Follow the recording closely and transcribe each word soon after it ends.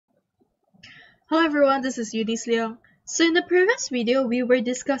Hello everyone, this is Eunice Leong. So in the previous video, we were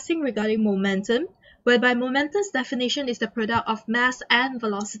discussing regarding momentum, whereby momentum's definition is the product of mass and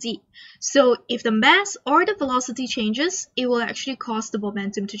velocity. So if the mass or the velocity changes, it will actually cause the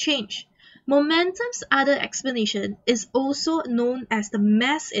momentum to change. Momentum's other explanation is also known as the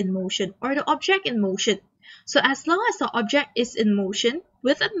mass in motion or the object in motion. So as long as the object is in motion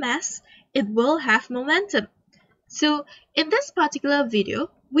with a mass, it will have momentum. So in this particular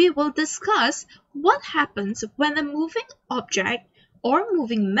video, we will discuss what happens when a moving object or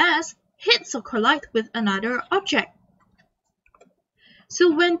moving mass hits or collides with another object.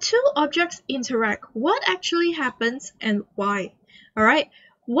 So when two objects interact, what actually happens and why? Alright,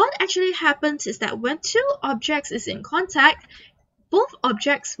 what actually happens is that when two objects is in contact, both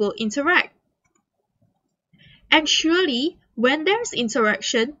objects will interact. And surely, when there's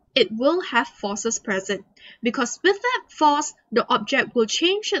interaction, it will have forces present, because with that force, the object will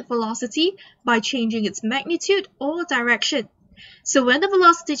change its velocity by changing its magnitude or direction. So when the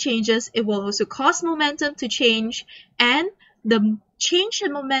velocity changes, it will also cause momentum to change, and the change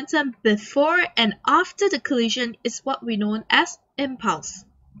in momentum before and after the collision is what we know as impulse.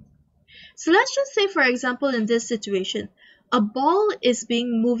 So let's just say, for example, in this situation, a ball is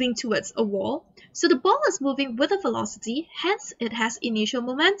moving towards a wall. So the ball is moving with a velocity, hence it has initial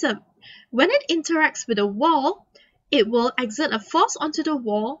momentum. When it interacts with a wall, it will exert a force onto the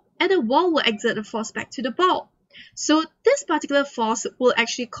wall, and the wall will exert a force back to the ball. So this particular force will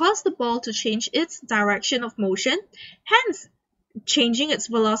actually cause the ball to change its direction of motion, hence changing its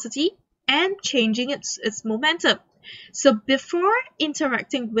velocity and changing its momentum. So before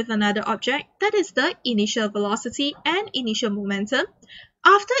interacting with another object, that is the initial velocity and initial momentum.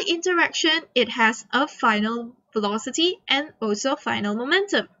 After interaction, it has a final velocity and also final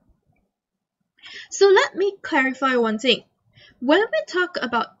momentum. So let me clarify one thing. When we talk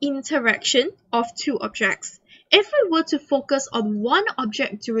about interaction of two objects, if we were to focus on one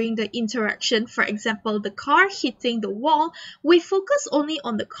object during the interaction, for example, the car hitting the wall, we focus only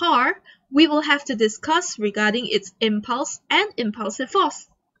on the car, we will have to discuss regarding its impulse and impulsive force.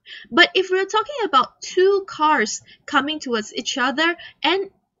 But if we're talking about two cars coming towards each other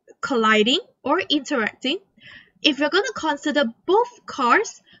and colliding or interacting, if we're going to consider both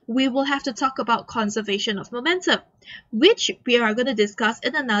cars, we will have to talk about conservation of momentum, which we are going to discuss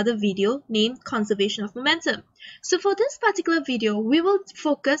in another video named conservation of momentum. So for this particular video, we will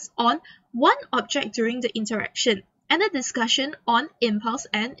focus on one object during the interaction and a discussion on impulse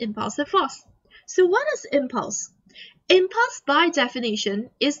and impulsive force. So what is impulse? Impulse, by definition,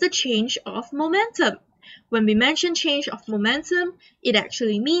 is the change of momentum. When we mention change of momentum, it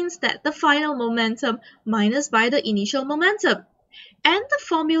actually means that the final momentum minus by the initial momentum. And the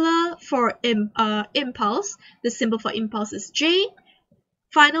formula for impulse, the symbol for impulse is J.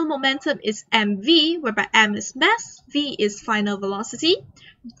 Final momentum is mv, whereby m is mass, v is final velocity,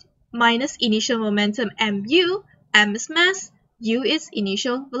 minus initial momentum mu, m is mass, u is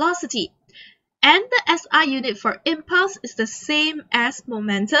initial velocity. And the SI unit for impulse is the same as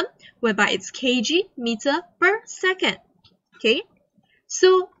momentum, whereby it's kg meter per second. Okay,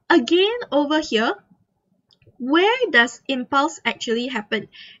 so again over here, where does impulse actually happen?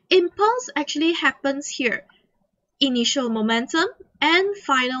 Impulse actually happens here, initial momentum and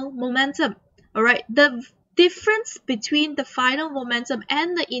final momentum. Alright, the difference between the final momentum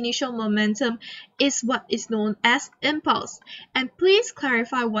and the initial momentum is what is known as impulse. And please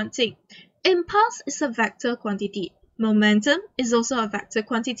clarify one thing. Impulse is a vector quantity, momentum is also a vector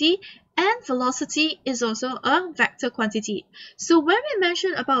quantity, and velocity is also a vector quantity. So when we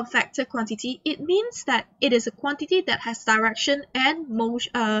mention about vector quantity, it means that it is a quantity that has direction and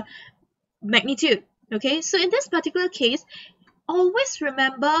magnitude. Okay, so in this particular case, always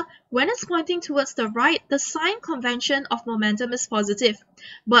remember when it's pointing towards the right, the sign convention of momentum is positive.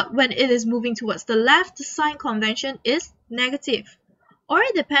 But when it is moving towards the left, the sign convention is negative. Or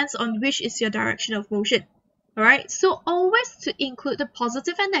it depends on which is your direction of motion. Alright, so always to include the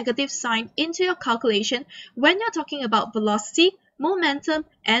positive and negative sign into your calculation when you're talking about velocity, momentum,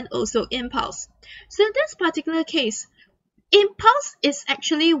 and also impulse. So in this particular case, impulse is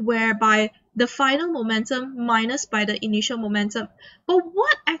actually whereby the final momentum minus by the initial momentum. But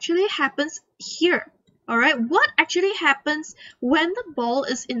what actually happens here? Alright, what actually happens when the ball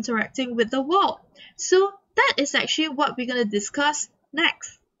is interacting with the wall? So that is actually what we're going to discuss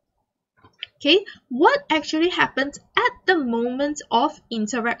next. Okay, what actually happens at the moment of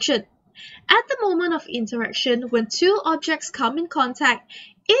interaction? At the moment of interaction, when two objects come in contact,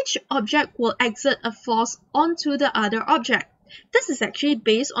 each object will exert a force onto the other object. This is actually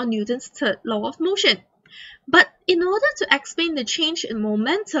based on Newton's third law of motion. But in order to explain the change in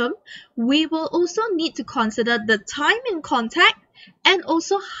momentum, we will also need to consider the time in contact and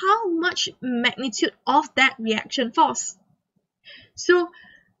also how much magnitude of that reaction force. So,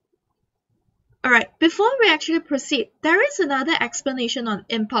 alright, before we actually proceed, there is another explanation on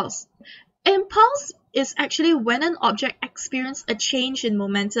impulse. Impulse is actually when an object experiences a change in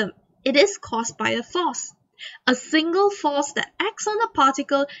momentum. It is caused by a force. A single force that acts on a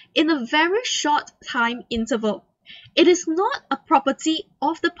particle in a very short time interval. It is not a property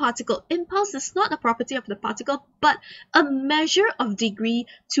of the particle. Impulse is not a property of the particle, but a measure of degree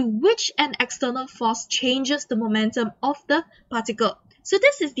to which an external force changes the momentum of the particle. So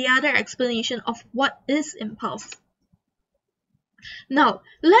this is the other explanation of what is impulse. Now,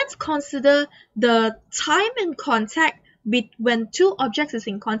 let's consider the time in contact when two objects is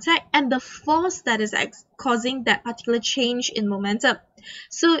in contact and the force that is causing that particular change in momentum.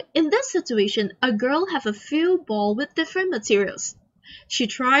 So in this situation, a girl have a few balls with different materials. She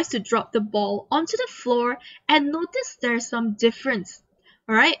tries to drop the ball onto the floor and notice there's some difference.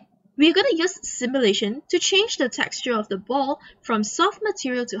 Alright, we're going to use simulation to change the texture of the ball from soft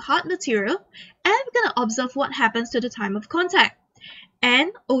material to hard material, and we're going to observe what happens to the time of contact.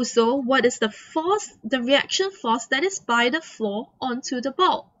 And also, what is the force, the reaction force that is by the floor onto the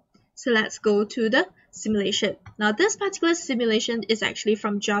ball. So let's go to the simulation. Now, this particular simulation is actually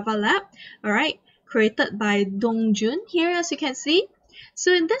from Java Lab, alright, created by Dongjun here, as you can see.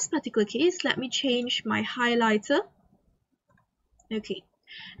 So in this particular case, let me change my highlighter. Okay.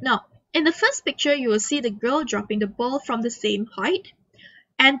 Now, in the first picture, you will see the girl dropping the ball from the same height.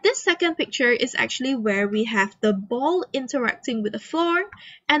 And this second picture is actually where we have the ball interacting with the floor.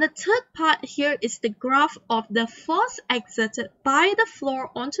 And the third part here is the graph of the force exerted by the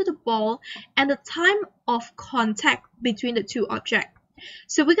floor onto the ball and the time of contact between the two objects.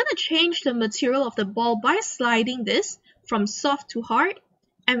 So we're going to change the material of the ball by sliding this from soft to hard.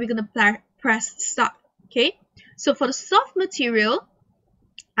 And we're going to press start. Okay. So for the soft material,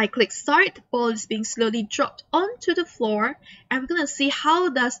 I click start, the ball is being slowly dropped onto the floor, and we're going to see how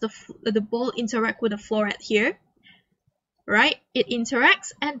does the ball interact with the floor at here. Right, it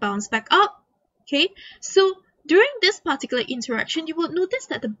interacts and bounces back up. Okay, so during this particular interaction, you will notice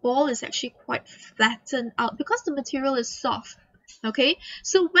that the ball is actually quite flattened out because the material is soft. Okay,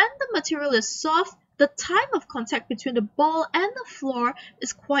 so when the material is soft, the time of contact between the ball and the floor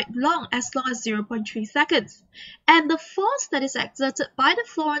is quite long as 0.3 seconds. And the force that is exerted by the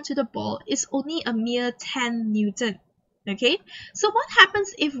floor onto the ball is only a mere 10 Newton. Okay, so what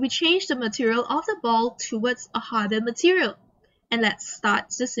happens if we change the material of the ball towards a harder material? And let's start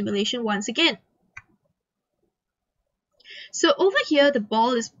the simulation once again. So over here, the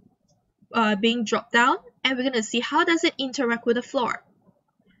ball is being dropped down, and we're going to see how does it interact with the floor.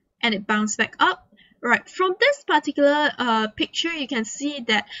 And it bounces back up. Right, from this particular picture, you can see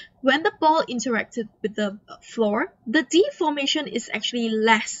that when the ball interacted with the floor, the deformation is actually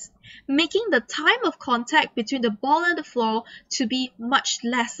less, making the time of contact between the ball and the floor to be much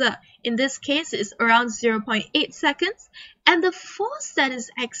lesser. In this case, it's around 0.8 seconds, and the force that is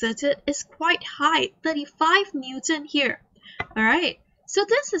exerted is quite high, 35 Newton here. Alright, so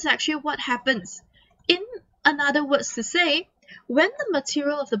this is actually what happens. In other words to say, when the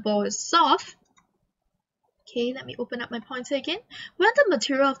material of the ball is soft, okay, let me open up my pointer again. When the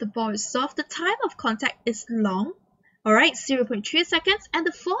material of the ball is soft, the time of contact is long, alright, 0.3 seconds, and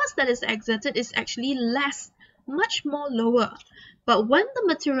the force that is exerted is actually less, much more lower. But when the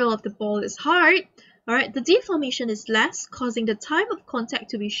material of the ball is hard, alright, the deformation is less, causing the time of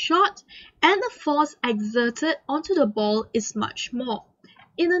contact to be short, and the force exerted onto the ball is much more.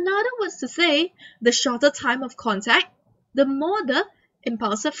 In other words to say, the shorter time of contact, the more the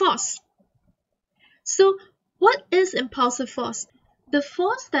impulsive force. So, what is impulsive force? The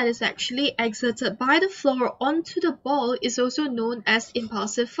force that is actually exerted by the floor onto the ball is also known as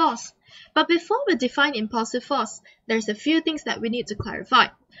impulsive force. But before we define impulsive force, there's a few things that we need to clarify.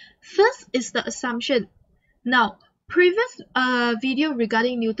 First is the assumption. Now, previous video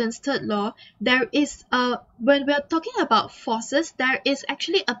regarding Newton's third law, there is when we are talking about forces, there is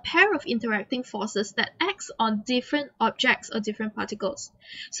actually a pair of interacting forces that acts on different objects or different particles.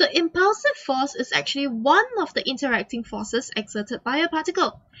 So impulsive force is actually one of the interacting forces exerted by a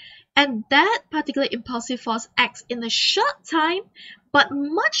particle. And that particular impulsive force acts in a short time, but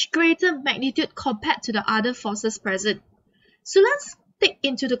much greater magnitude compared to the other forces present. So let's take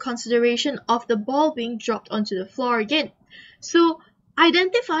into the consideration of the ball being dropped onto the floor again. So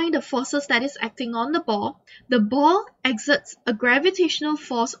Identifying the forces that is acting on the ball exerts a gravitational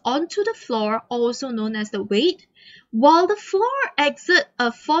force onto the floor, also known as the weight, while the floor exerts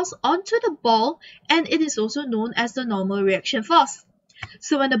a force onto the ball, and it is also known as the normal reaction force.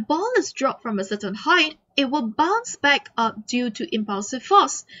 So when the ball is dropped from a certain height, it will bounce back up due to impulsive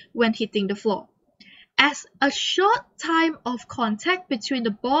force when hitting the floor. As a short time of contact between the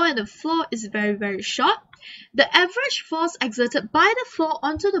ball and the floor is very short, the average force exerted by the floor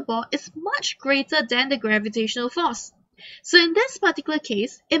onto the ball is much greater than the gravitational force. So in this particular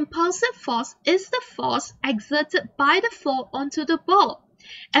case, impulsive force is the force exerted by the floor onto the ball.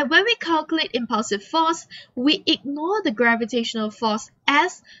 And when we calculate impulsive force, we ignore the gravitational force,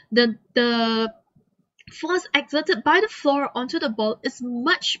 as the force exerted by the floor onto the ball is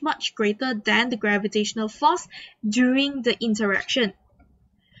much greater than the gravitational force during the interaction.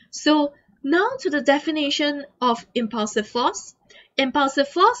 So now to the definition of impulsive force. Impulsive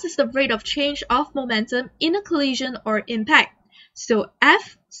force is the rate of change of momentum in a collision or impact. So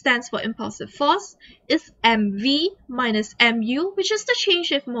F stands for impulsive force, is mv minus mu, which is the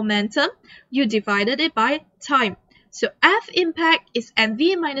change of momentum. You divided it by time. So F impact is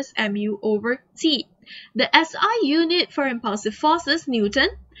mv minus mu over t. The SI unit for impulsive force is Newton,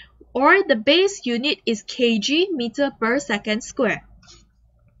 or the base unit is kg meter per second square.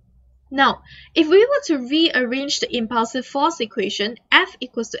 Now, if we were to rearrange the impulsive force equation, F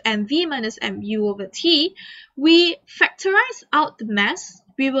equals to mv minus mu over t, we factorize out the mass,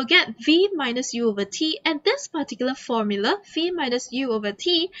 we will get v minus u over t, and this particular formula, v minus u over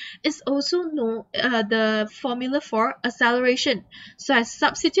t, is also known the formula for acceleration. So I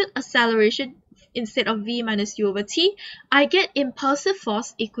substitute acceleration instead of v minus u over t, I get impulsive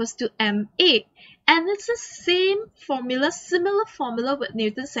force equals to ma. And it's the same formula, similar formula with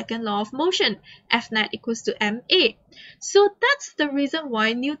Newton's second law of motion, F net equals to ma. So that's the reason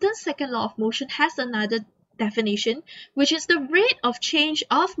why Newton's second law of motion has another definition, which is the rate of change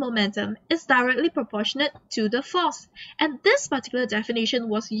of momentum is directly proportionate to the force. And this particular definition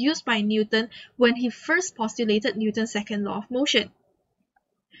was used by Newton when he first postulated Newton's second law of motion.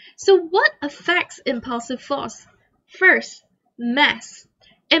 So what affects impulsive force? First, mass.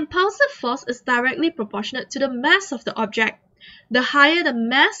 Impulsive force is directly proportionate to the mass of the object. The higher the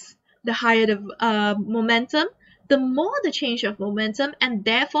mass, the higher the momentum, the more the change of momentum, and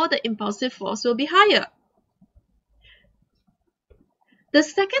therefore the impulsive force will be higher. The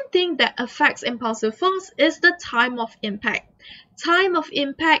second thing that affects impulsive force is the time of impact. Time of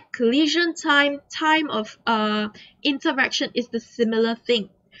impact, collision time, time of interaction is the similar thing.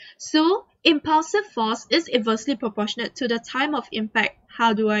 So impulsive force is inversely proportionate to the time of impact.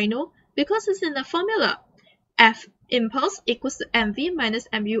 How do I know? Because it's in the formula. F impulse equals to mv minus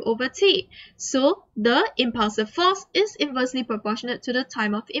mu over t. So the impulsive force is inversely proportionate to the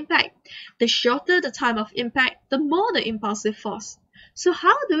time of impact. The shorter the time of impact, the more the impulsive force. So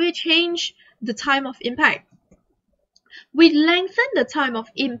how do we change the time of impact? We lengthen the time of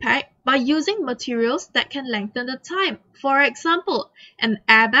impact by using materials that can lengthen the time. For example, an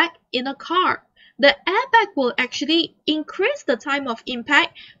airbag in a car. The airbag will actually increase the time of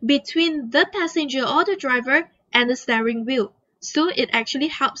impact between the passenger or the driver and the steering wheel. So it actually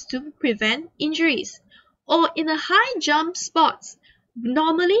helps to prevent injuries. Or in a high jump spots,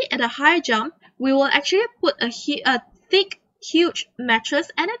 normally at a high jump, we will actually put a thick, huge mattress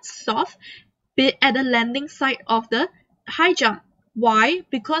and it's soft at the landing site of the high jump. Why?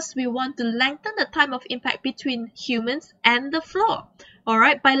 Because we want to lengthen the time of impact between humans and the floor.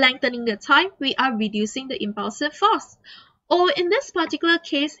 Alright, by lengthening the time, we are reducing the impulsive force. Or in this particular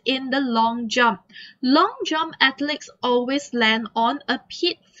case, in the long jump. Long jump athletes always land on a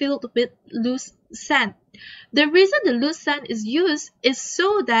pit filled with loose sand. The reason the loose sand is used is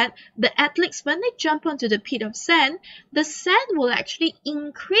so that the athletes, when they jump onto the pit of sand, the sand will actually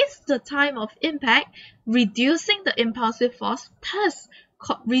increase the time of impact, reducing the impulsive force, thus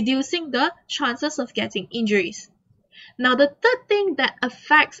reducing the chances of getting injuries. Now, the third thing that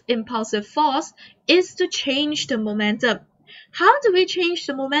affects impulsive force is to change the momentum. How do we change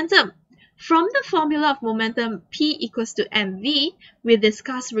the momentum? From the formula of momentum P equals to mv, we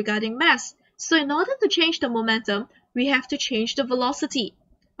discussed regarding mass. So in order to change the momentum, we have to change the velocity.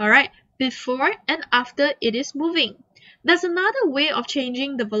 Alright, before and after it is moving. There's another way of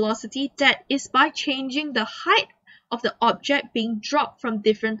changing the velocity, that is by changing the height of the object being dropped from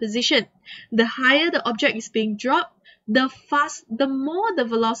different position. The higher the object is being dropped, the more the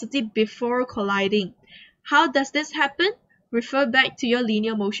velocity before colliding. How does this happen? Refer back to your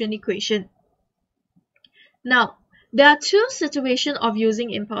linear motion equation. Now, There are two situations of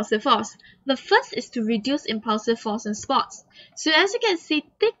using impulsive force. The first is to reduce impulsive force in sports. So as you can see,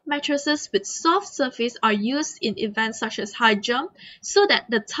 thick mattresses with soft surface are used in events such as high jump so that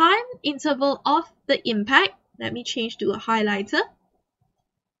the time interval of the impact, let me change to a highlighter,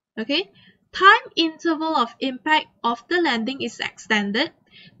 okay, time interval of impact of the landing is extended,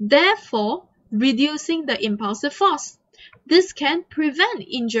 therefore reducing the impulsive force. This can prevent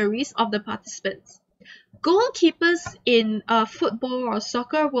injuries of the participants. Goalkeepers in football or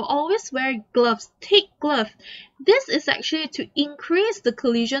soccer will always wear gloves, thick gloves. This is actually to increase the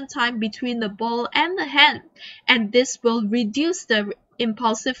collision time between the ball and the hand, and this will reduce the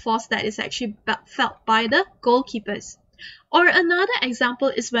impulsive force that is actually felt by the goalkeepers. Or another example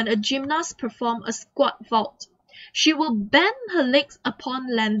is when a gymnast performs a squat vault. She will bend her legs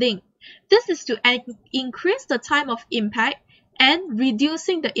upon landing. This is to increase the time of impact and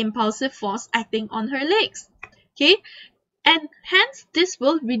reducing the impulsive force acting on her legs. Okay, and hence this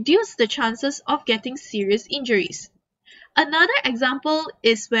will reduce the chances of getting serious injuries. Another example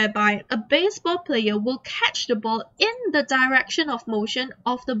is whereby a baseball player will catch the ball in the direction of motion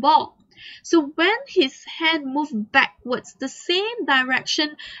of the ball. So when his hand moves backwards the same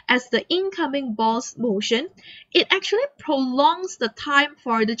direction as the incoming ball's motion, it actually prolongs the time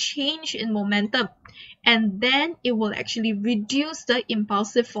for the change in momentum, and then it will actually reduce the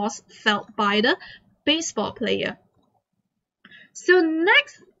impulsive force felt by the baseball player. So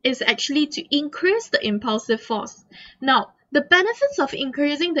next is actually to increase the impulsive force. Now, the benefits of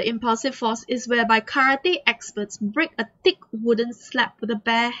increasing the impulsive force is whereby karate experts break a thick wooden slab with their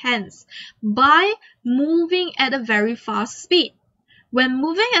bare hands by moving at a very fast speed. When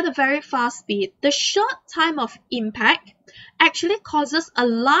moving at a very fast speed, the short time of impact actually causes a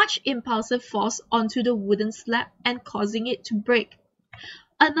large impulsive force onto the wooden slab and causing it to break.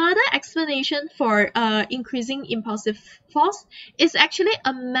 Another explanation for increasing impulsive force is actually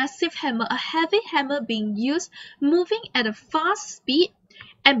a massive hammer, a heavy hammer being used, moving at a fast speed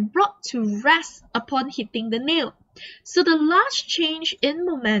and brought to rest upon hitting the nail. So the large change in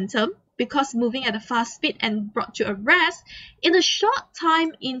momentum, because moving at a fast speed and brought to a rest, in a short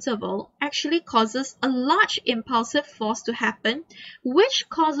time interval actually causes a large impulsive force to happen, which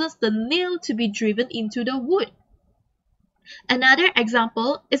causes the nail to be driven into the wood. Another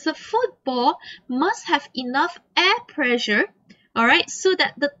example is a football must have enough air pressure, alright, so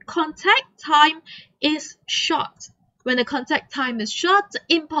that the contact time is short. When the contact time is short, the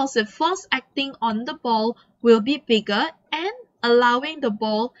impulsive force acting on the ball will be bigger and allowing the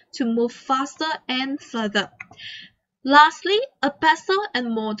ball to move faster and further. Lastly, a pestle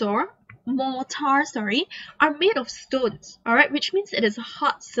and mortar are made of stones, alright, which means it is a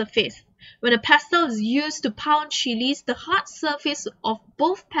hard surface. When a pestle is used to pound chilies, the hard surface of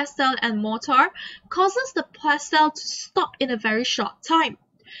both pestle and mortar causes the pestle to stop in a very short time.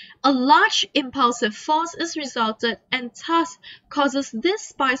 A large impulsive force is resulted and thus causes these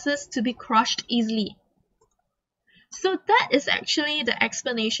spices to be crushed easily. So that is actually the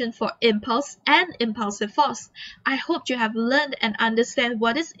explanation for impulse and impulsive force. I hope you have learned and understand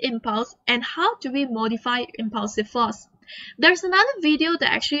what is impulse and how do we modify impulsive force. There's another video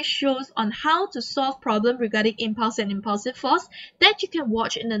that actually shows on how to solve problem regarding impulse and impulsive force that you can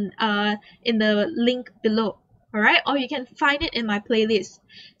watch in the link below, alright, or you can find it in my playlist.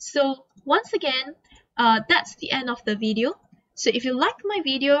 So once again, that's the end of the video. So if you like my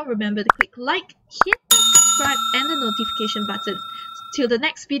video, remember to click like, hit the subscribe and the notification button. Till the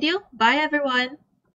next video, bye everyone.